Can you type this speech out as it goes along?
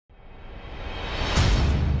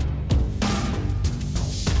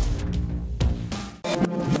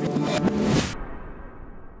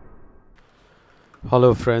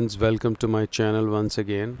Hello friends, welcome to my channel once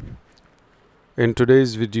again. In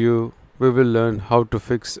today's video, we will learn how to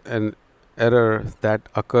fix an error that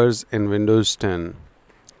occurs in Windows 10.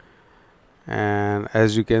 And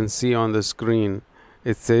as you can see on the screen,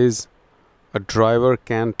 it says a driver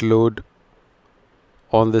can't load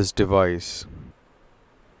on this device.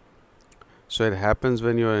 So it happens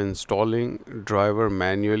when you are installing driver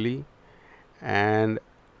manually and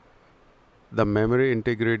the memory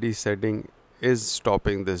integrity setting is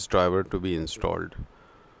stopping this driver to be installed.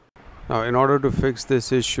 Now, in order to fix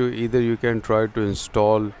this issue, either you can try to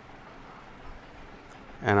install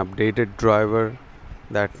an updated driver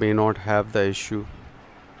that may not have the issue,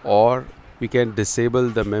 or you can disable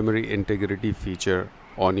the memory integrity feature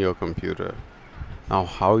on your computer. Now,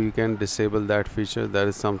 how you can disable that feature, that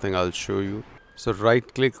is something I'll show you. So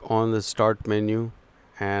right click on the start menu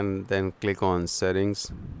and then click on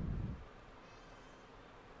settings.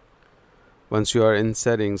 Once you are in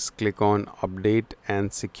settings, click on update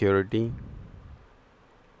and security.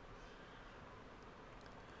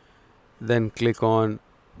 Then click on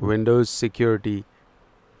Windows security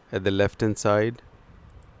at the left hand side.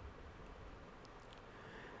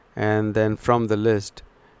 And then from the list,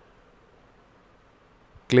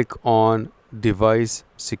 click on device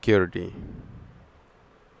security.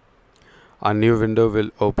 A new window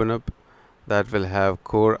will open up that will have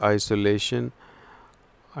core isolation.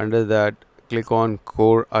 Under that, click on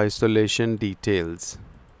core isolation details.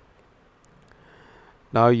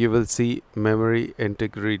 Now you will see memory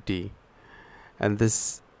integrity, and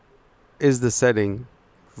this is the setting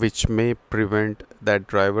which may prevent that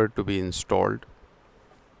driver to be installed,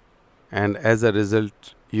 and as a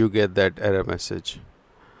result you get that error message.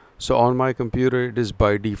 So on my computer it is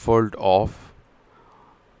by default off.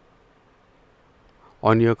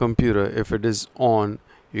 On your computer, if it is on,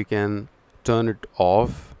 you can turn it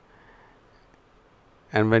off.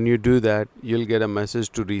 And when you do that, you'll get a message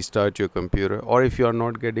to restart your computer. Or if you are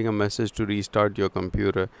not getting a message to restart your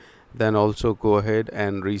computer, then also go ahead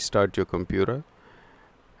and restart your computer,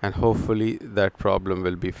 and hopefully that problem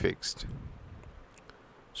will be fixed.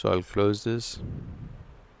 So I'll close this.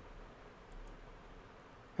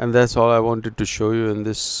 And that's all I wanted to show you in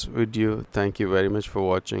this video. Thank you very much for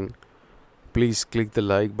watching. Please click the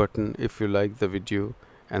like button if you like the video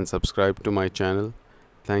and subscribe to my channel.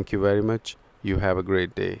 Thank you very much. You have a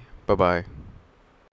great day. Bye-bye.